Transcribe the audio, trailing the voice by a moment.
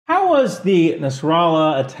was the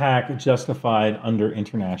Nasrallah attack justified under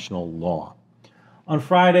international law? On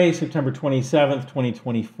Friday, September 27th,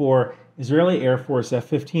 2024, Israeli Air Force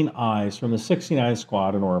F-15Is from the 69th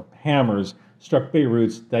Squadron, or Hammers, struck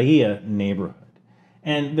Beirut's Dahia neighborhood.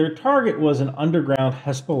 And their target was an underground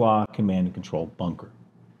Hezbollah command and control bunker.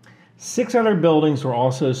 6 other buildings were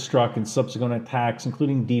also struck in subsequent attacks,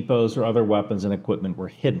 including depots where other weapons and equipment were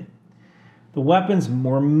hidden. The weapons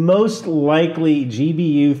were most likely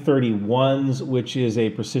GBU-31s, which is a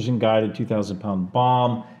precision-guided 2,000-pound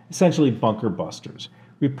bomb, essentially bunker busters.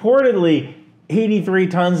 Reportedly, 83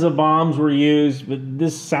 tons of bombs were used, but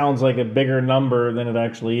this sounds like a bigger number than it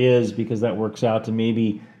actually is because that works out to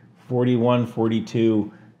maybe 41,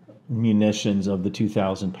 42 munitions of the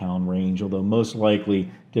 2,000-pound range, although most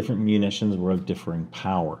likely different munitions were of differing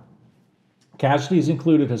power. Casualties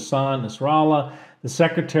included Hassan Nasrallah, the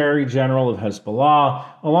Secretary General of Hezbollah,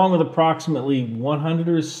 along with approximately 100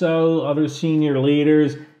 or so other senior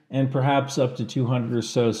leaders and perhaps up to 200 or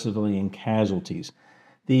so civilian casualties.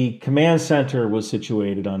 The command center was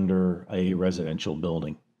situated under a residential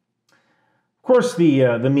building. Of course,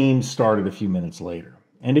 the meme started a few minutes later.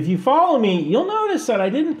 And if you follow me, you'll notice that I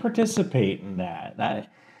didn't participate in that.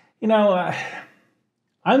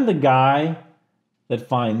 I'm the guy that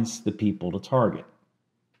finds the people to target.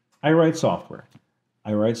 I write software.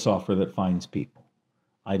 I write software that finds people.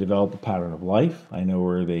 I develop a pattern of life. I know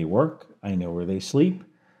where they work. I know where they sleep.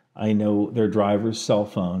 I know their driver's cell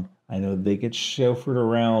phone. I know they get chauffeured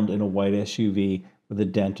around in a white SUV with a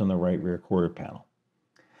dent on the right rear quarter panel.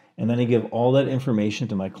 And then I give all that information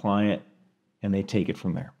to my client, and they take it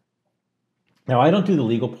from there. Now, I don't do the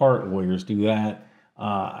legal part. Lawyers do that.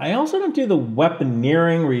 I also don't do the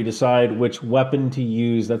weaponeering where you decide which weapon to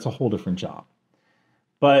use. That's a whole different job.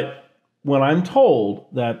 But when I'm told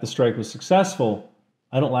that the strike was successful,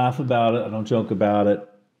 I don't laugh about it. I don't joke about it.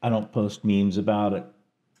 I don't post memes about it.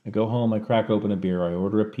 I go home, I crack open a beer, I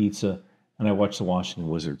order a pizza, and I watch the Washington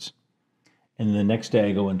Wizards. And the next day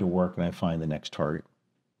I go into work and I find the next target.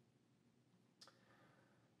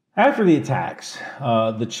 After the attacks,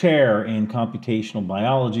 the chair in computational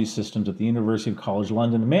biology systems at the University of College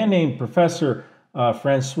London, a man named Professor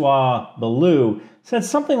Francois Balloux, said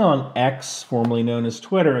something on X, formerly known as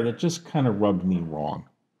Twitter, that just kind of rubbed me wrong.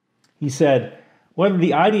 He said, whether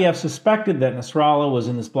the IDF suspected that Nasrallah was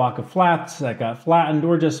in this block of flats that got flattened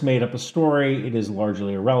or just made up a story, it is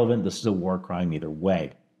largely irrelevant. This is a war crime either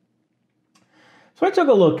way. So I took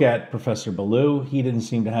a look at Professor Balloux. He didn't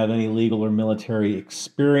seem to have any legal or military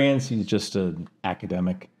experience. He's just an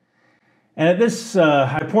academic. And at this,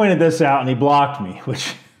 I pointed this out and he blocked me,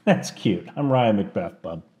 which, that's cute. I'm Ryan Macbeth,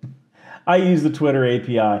 bub. I use the Twitter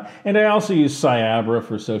API, and I also use Cyabra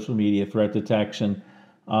for social media threat detection.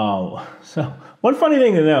 So one funny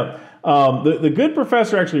thing to note, the good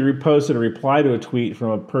professor actually reposted a reply to a tweet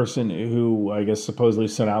from a person who, I guess, supposedly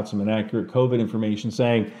sent out some inaccurate COVID information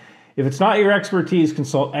saying, if it's not your expertise,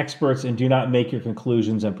 consult experts and do not make your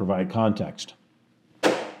conclusions and provide context.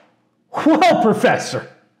 Well, professor,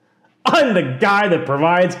 I'm the guy that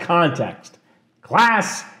provides context.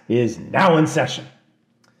 Class is now in session.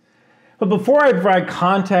 But before I provide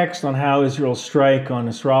context on how Israel's strike on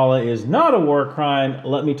Nasrallah is not a war crime,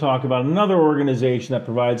 let me talk about another organization that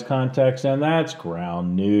provides context, and that's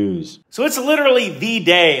Ground News. So it's literally the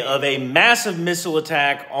day of a massive missile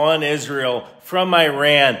attack on Israel from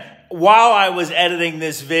Iran. While I was editing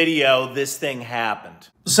this video, this thing happened.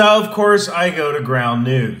 So, of course, I go to Ground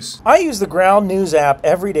News. I use the Ground News app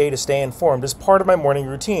every day to stay informed as part of my morning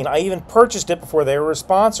routine. I even purchased it before they were a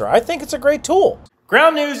sponsor. I think it's a great tool.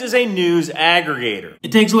 Ground News is a news aggregator.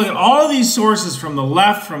 It takes a look at all of these sources from the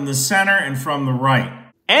left, from the center, and from the right.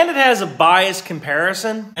 And it has a bias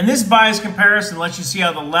comparison. And this bias comparison lets you see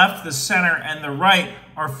how the left, the center, and the right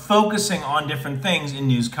are focusing on different things in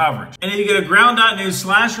news coverage. And if you go to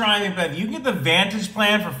ground.news/RyanMcBeth, you can get the Vantage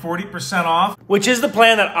plan for 40% off, which is the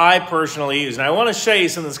plan that I personally use. And I want to show you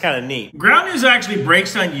something that's kind of neat. Ground News actually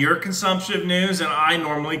breaks down your consumption of news, and I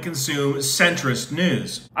normally consume centrist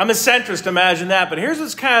news. I'm a centrist, imagine that, but here's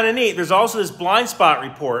what's kind of neat. There's also this blind spot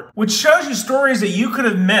report, which shows you stories that you could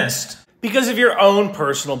have missed because of your own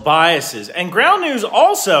personal biases. And Ground News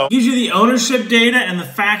also gives you the ownership data and the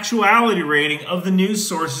factuality rating of the news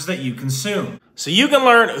sources that you consume. So you can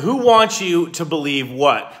learn who wants you to believe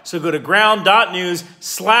what. So go to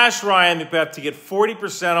ground.news/RyanMcBeth to get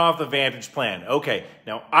 40% off the Vantage plan. Okay,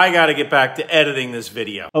 now I gotta get back to editing this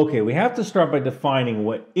video. Okay, we have to start by defining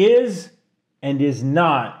what is and is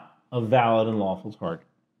not a valid and lawful target.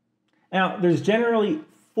 Now, there's generally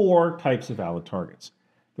 4 types of valid targets.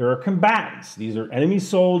 There are combatants. These are enemy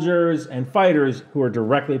soldiers and fighters who are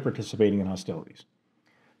directly participating in hostilities.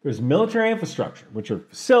 There's military infrastructure, which are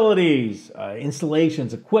facilities,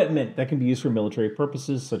 installations, equipment that can be used for military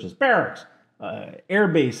purposes, such as barracks, air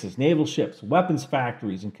bases, naval ships, weapons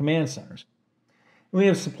factories, and command centers. And we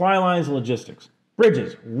have supply lines and logistics,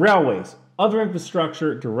 bridges, railways, other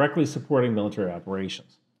infrastructure directly supporting military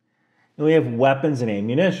operations. And we have weapons and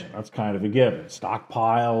ammunition. That's kind of a given.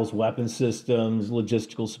 Stockpiles, weapon systems,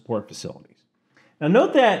 logistical support facilities. Now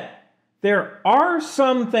note that there are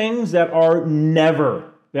some things that are never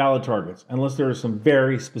valid targets, unless there are some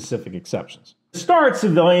very specific exceptions. To start,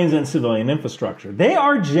 civilians and civilian infrastructure. They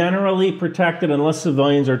are generally protected unless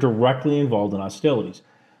civilians are directly involved in hostilities.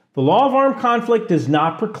 The law of armed conflict does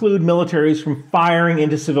not preclude militaries from firing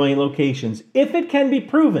into civilian locations if it can be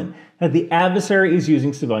proven that the adversary is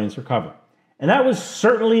using civilians for cover. And that was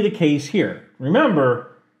certainly the case here.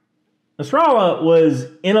 Remember, Nasrallah was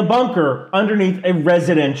in a bunker underneath a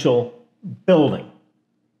residential building.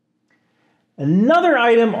 Another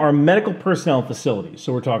item are medical personnel facilities.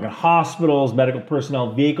 So we're talking hospitals, medical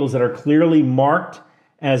personnel vehicles that are clearly marked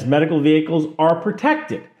as medical vehicles are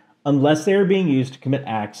protected unless they are being used to commit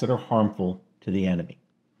acts that are harmful to the enemy.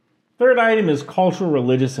 Third item is cultural,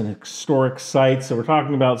 religious, and historic sites. So we're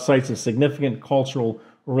talking about sites of significant cultural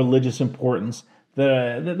or religious importance.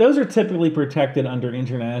 Those are typically protected under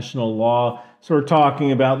international law. So we're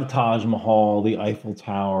talking about the Taj Mahal, the Eiffel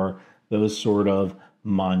Tower, those sort of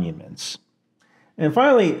monuments. And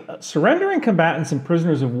finally, surrendering combatants and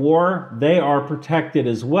prisoners of war, they are protected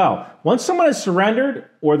as well. Once someone is surrendered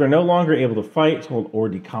or they're no longer able to fight, it's called hors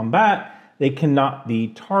de combat, they cannot be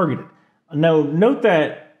targeted. Now, note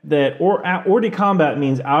that hors de combat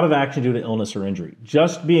means out of action due to illness or injury.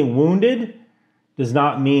 Just being wounded does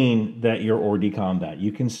not mean that you're hors de combat.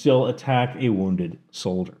 You can still attack a wounded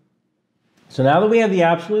soldier. So now that we have the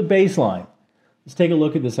absolute baseline, let's take a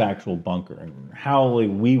look at this actual bunker and how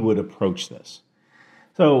we would approach this.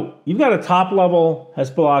 So you've got a top-level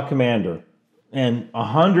Hezbollah commander and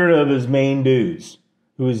 100 of his main dudes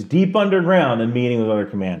who is deep underground and meeting with other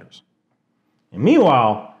commanders. And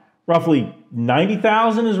meanwhile, roughly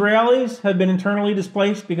 90,000 Israelis have been internally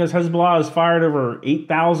displaced because Hezbollah has fired over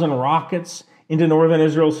 8,000 rockets into northern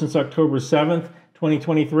Israel since October 7th,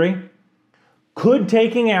 2023. Could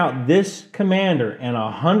taking out this commander and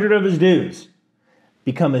 100 of his dudes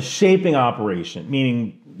become a shaping operation,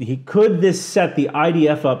 meaning could this set the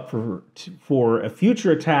IDF up for a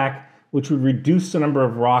future attack which would reduce the number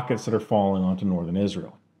of rockets that are falling onto northern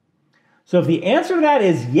Israel? So if the answer to that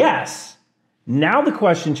is yes, now the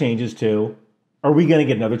question changes to, are we going to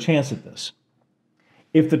get another chance at this?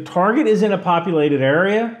 If the target is in a populated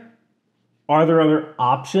area, are there other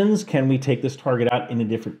options? Can we take this target out in a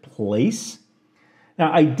different place?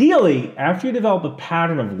 Now, ideally, after you develop a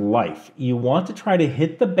pattern of life, you want to try to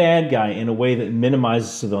hit the bad guy in a way that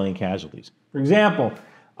minimizes civilian casualties. For example,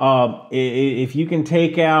 if you can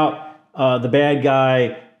take out the bad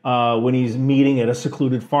guy when he's meeting at a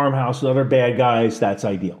secluded farmhouse with other bad guys, that's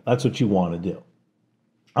ideal. That's what you want to do.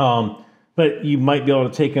 But you might be able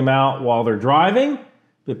to take him out while they're driving,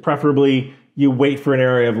 but preferably you wait for an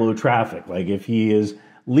area of low traffic. Like if he is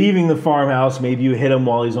leaving the farmhouse, maybe you hit him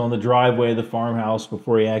while he's on the driveway of the farmhouse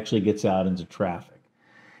before he actually gets out into traffic.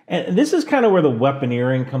 And this is kind of where the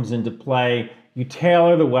weaponeering comes into play. You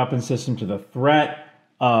tailor the weapon system to the threat.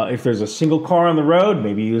 If there's a single car on the road,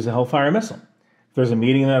 maybe you use a Hellfire missile. If there's a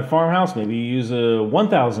meeting in that farmhouse, maybe you use a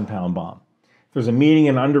 1,000-pound bomb. If there's a meeting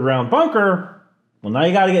in an underground bunker, well, now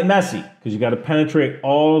you got to get messy because you got to penetrate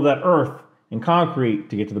all of that earth and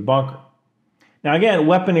concrete to get to the bunker. Now, again,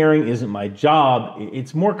 weaponeering isn't my job.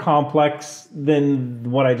 It's more complex than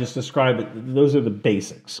what I just described, but those are the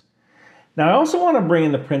basics. Now, I also want to bring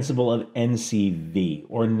in the principle of NCV,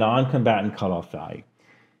 or non-combatant cutoff value.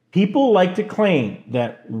 People like to claim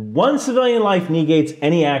that one civilian life negates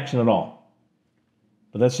any action at all,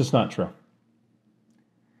 but that's just not true.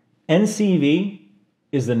 NCV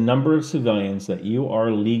is the number of civilians that you are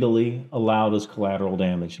legally allowed as collateral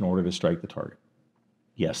damage in order to strike the target.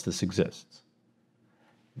 Yes, this exists.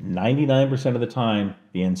 99% of the time,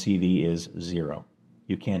 the NCV is 0.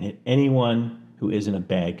 You can't hit anyone who isn't a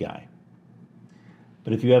bad guy.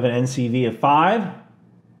 But if you have an NCV of 5,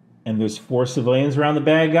 and there's 4 civilians around the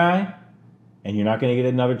bad guy, and you're not going to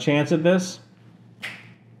get another chance at this,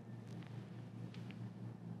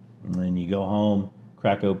 and then you go home,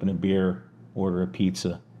 crack open a beer, order a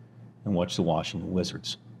pizza, and watch the Washington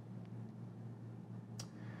Wizards.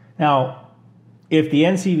 Now, if the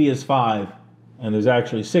NCV is 5, and there's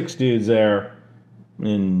actually 6 dudes there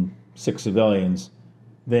and 6 civilians,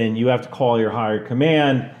 then you have to call your higher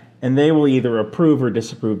command, and they will either approve or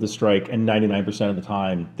disapprove the strike, and 99% of the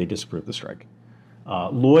time, they disapprove the strike.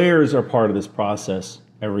 Lawyers are part of this process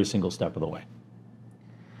every single step of the way.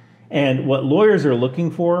 And what lawyers are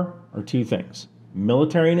looking for are two things: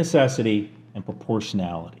 military necessity and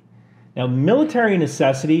proportionality. Now, military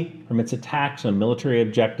necessity permits attacks on military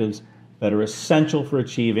objectives that are essential for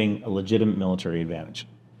achieving a legitimate military advantage.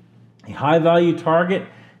 A high-value target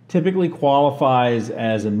typically qualifies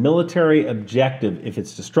as a military objective if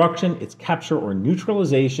its destruction, its capture, or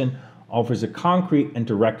neutralization offers a concrete and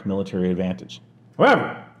direct military advantage.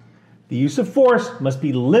 However, the use of force must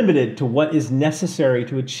be limited to what is necessary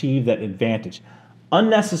to achieve that advantage.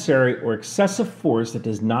 Unnecessary or excessive force that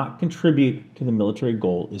does not contribute to the military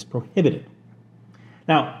goal is prohibited.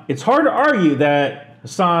 Now, it's hard to argue that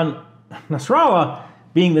Hassan Nasrallah,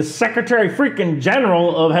 being the Secretary freaking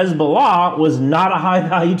General of Hezbollah, was not a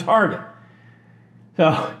high-value target.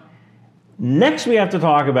 So, next we have to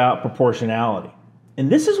talk about proportionality. And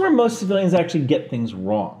this is where most civilians actually get things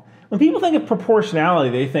wrong. When people think of proportionality,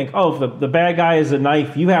 they think, oh, if the bad guy is a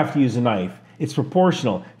knife, you have to use a knife. It's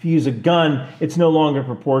proportional. If you use a gun, it's no longer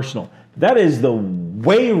proportional. That is the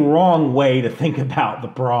way wrong way to think about the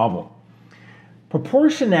problem.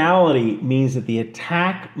 Proportionality means that the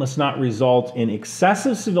attack must not result in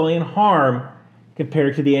excessive civilian harm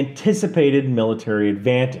compared to the anticipated military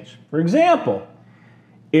advantage. For example,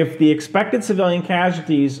 if the expected civilian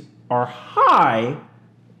casualties are high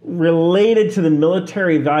related to the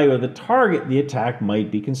military value of the target, the attack might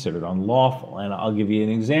be considered unlawful. And I'll give you an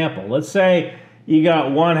example. Let's say you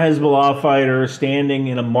got one Hezbollah fighter standing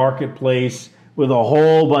in a marketplace with a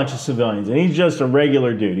whole bunch of civilians, and he's just a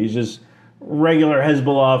regular dude. He's just regular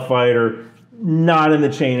Hezbollah fighter, not in the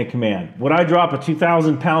chain of command. Would I drop a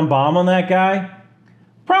 2,000-pound bomb on that guy?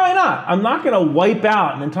 Probably not. I'm not going to wipe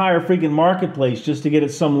out an entire freaking marketplace just to get at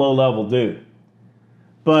some low-level dude.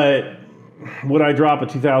 But would I drop a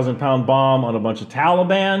 2,000-pound bomb on a bunch of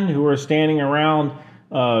Taliban who are standing around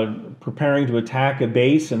preparing to attack a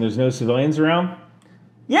base and there's no civilians around?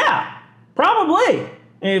 Yeah, probably,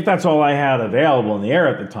 if that's all I had available in the air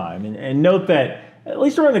at the time. And note that at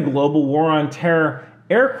least during the global war on terror,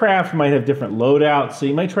 aircraft might have different loadouts, so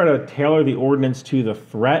you might try to tailor the ordnance to the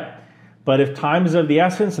threat. But if time is of the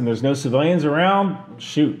essence and there's no civilians around,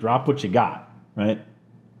 shoot, drop what you got, right?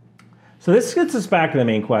 So this gets us back to the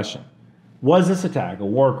main question. Was this attack a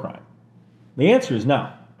war crime? The answer is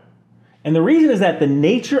no. And the reason is that the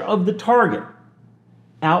nature of the target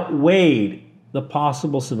outweighed the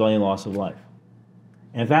possible civilian loss of life.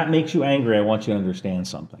 And if that makes you angry, I want you to understand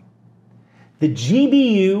something. The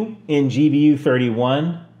GBU in GBU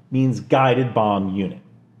 31 means guided bomb unit.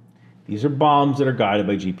 These are bombs that are guided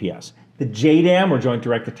by GPS. The JDAM, or Joint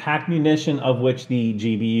Direct Attack Munition, of which the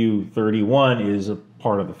GBU 31 is a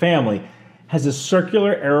part of the family, has a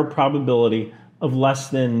circular error probability of less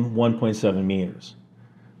than 1.7 meters.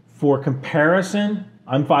 For comparison,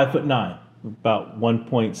 I'm 5'9", about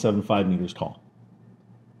 1.75 meters tall.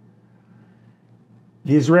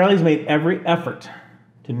 The Israelis made every effort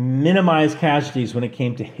to minimize casualties when it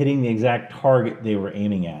came to hitting the exact target they were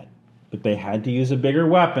aiming at, but they had to use a bigger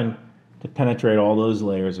weapon to penetrate all those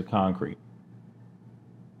layers of concrete.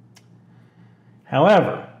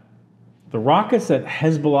 However, the rockets that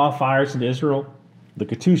Hezbollah fires into Israel, the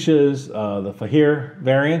Katyushas, the Fahir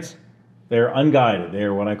variants, they're unguided.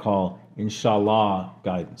 They're what I call inshallah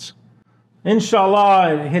guidance.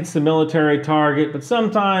 Inshallah, it hits the military target, but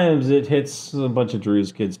sometimes it hits a bunch of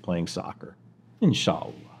Druze kids playing soccer.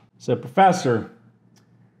 Inshallah. So, Professor,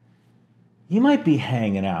 you might be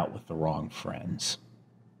hanging out with the wrong friends.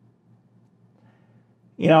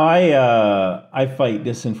 You know, I fight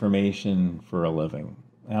disinformation for a living,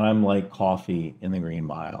 and I'm like coffee in the Green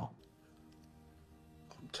Mile.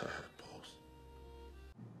 I'm tired, boss.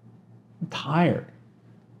 I'm tired.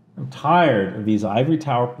 I'm tired of these ivory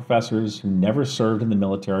tower professors who never served in the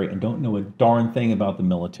military and don't know a darn thing about the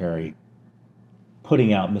military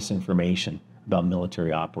putting out misinformation about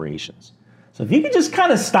military operations. So if you could just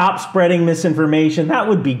kind of stop spreading misinformation, that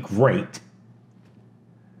would be great.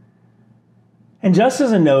 And just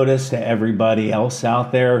as a notice to everybody else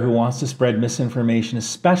out there who wants to spread misinformation,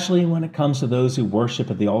 especially when it comes to those who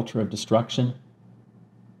worship at the altar of destruction,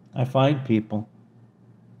 I find people,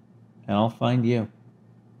 and I'll find you.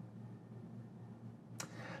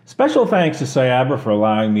 Special thanks to Cyabra for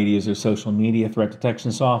allowing me to use their social media threat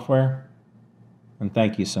detection software. And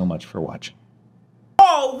thank you so much for watching.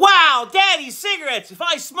 Oh, wow! Daddy, cigarettes! If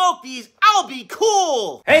I smoke these, I'll be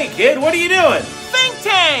cool! Hey, kid, what are you doing? Think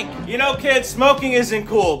tank! You know, kid, smoking isn't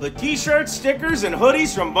cool. The t-shirts, stickers, and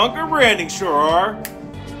hoodies from Bunker Branding sure are.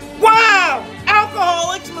 Wow!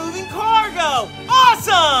 Alcoholics moving cargo!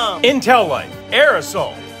 Awesome! Intel Life,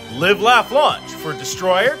 aerosol, Live, Laugh, Launch for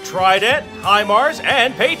Destroyer, Trident, HIMARS,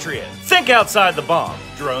 and Patriot. Think outside the bomb.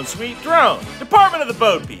 Drone Sweep Drone, Department of the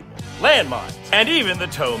Boat People, landmines, and even the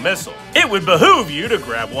tow missile. It would behoove you to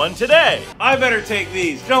grab one today. I better take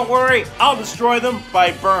these. Don't worry, I'll destroy them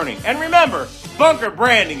by burning. And remember, bunker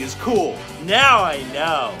branding is cool. Now I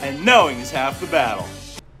know. And knowing is half the battle.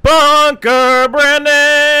 Bunker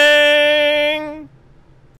branding!